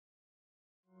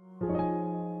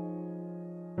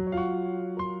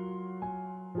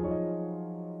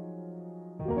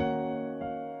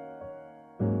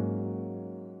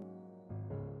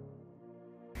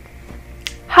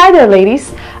Hi there,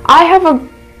 ladies. I have a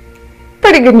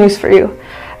pretty good news for you.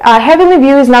 Heavenly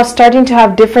View is now starting to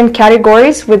have different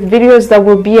categories with videos that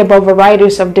will be about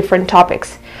varieties of different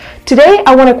topics. Today,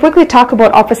 I want to quickly talk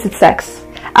about opposite sex.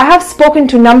 I have spoken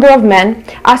to a number of men,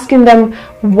 asking them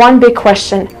one big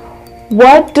question: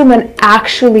 what do men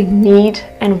actually need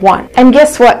and want? And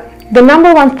guess what? The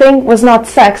number one thing was not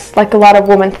sex, like a lot of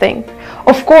women think.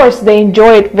 Of course, they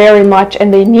enjoy it very much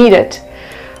and they need it.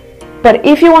 But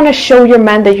if you want to show your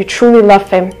man that you truly love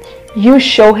him, you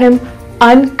show him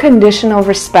unconditional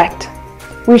respect.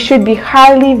 We should be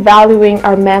highly valuing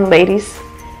our men, ladies.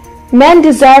 Man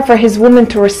desires for his woman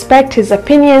to respect his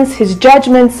opinions, his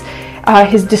judgments,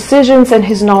 his decisions, and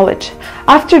his knowledge.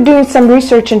 After doing some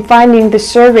research and finding the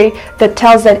survey that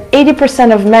tells that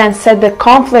 80% of men said that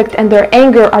conflict and their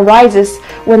anger arises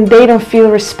when they don't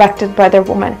feel respected by their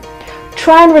woman.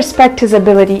 Try and respect his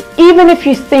ability. Even if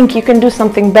you think you can do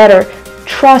something better,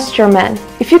 trust your man.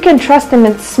 If you can trust him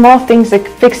in small things like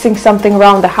fixing something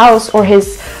around the house or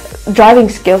his driving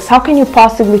skills, how can you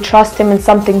possibly trust him in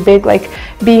something big like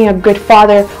being a good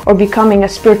father or becoming a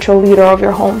spiritual leader of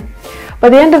your home? By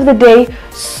the end of the day,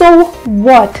 so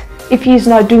what if he's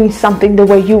not doing something the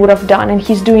way you would have done and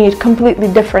he's doing it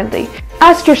completely differently?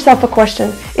 Ask yourself a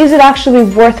question: is it actually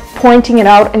worth pointing it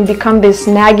out and become this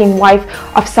nagging wife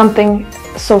of something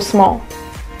so small?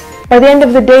 By the end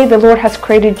of the day, the Lord has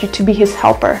created you to be his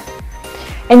helper.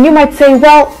 And you might say,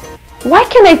 well, why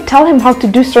can't I tell him how to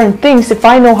do certain things if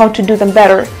I know how to do them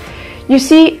better? You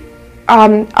see,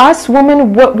 us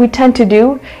women, what we tend to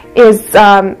do is,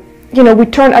 we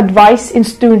turn advice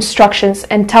into instructions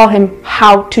and tell him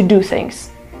how to do things.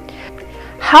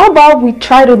 How about we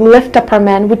try to lift up our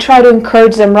men, we try to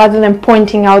encourage them rather than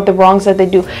pointing out the wrongs that they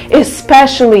do,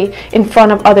 especially in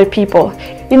front of other people.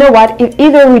 You know what?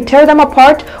 Either we tear them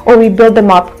apart or we build them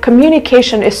up.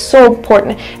 Communication is so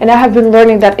important, and I have been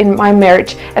learning that in my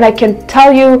marriage. And I can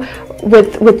tell you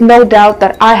with no doubt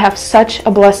that I have such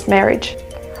a blessed marriage.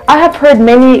 I have heard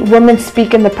many women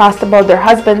speak in the past about their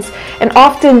husbands, and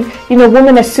often,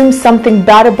 women assume something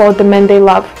bad about the men they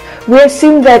love. We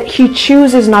assume that he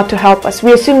chooses not to help us.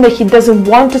 We assume that he doesn't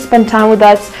want to spend time with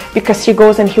us because he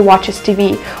goes and he watches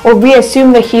TV. Or we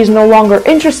assume that he's no longer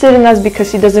interested in us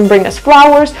because he doesn't bring us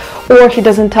flowers, or he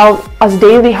doesn't tell us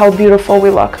daily how beautiful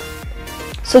we look.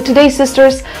 So today,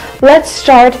 sisters, let's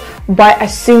start by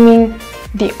assuming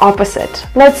the opposite.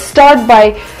 Let's start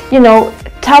by,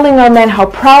 telling our man how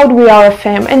proud we are of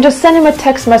him, and just send him a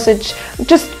text message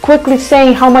just quickly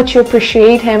saying how much you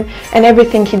appreciate him and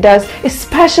everything he does,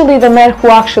 especially the man who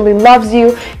actually loves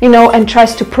you, and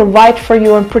tries to provide for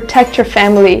you and protect your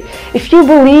family. If you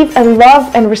believe and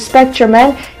love and respect your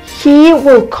man, he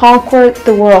will conquer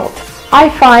the world. I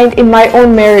find in my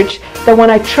own marriage that when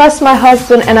I trust my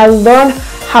husband and I learn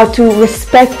how to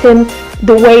respect him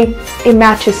the way it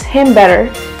matches him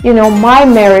better, my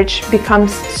marriage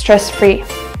becomes stress-free.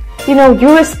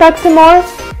 You respect him more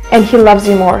and he loves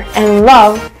you more, and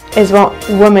love is what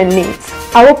women needs.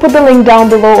 I will put the link down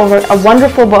below over a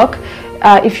wonderful book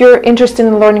if you're interested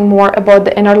in learning more about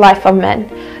the inner life of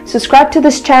men. Subscribe to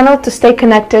this channel to stay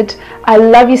connected. I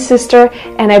love you, sister,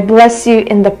 and I bless you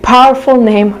in the powerful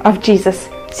name of Jesus.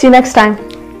 See you next time.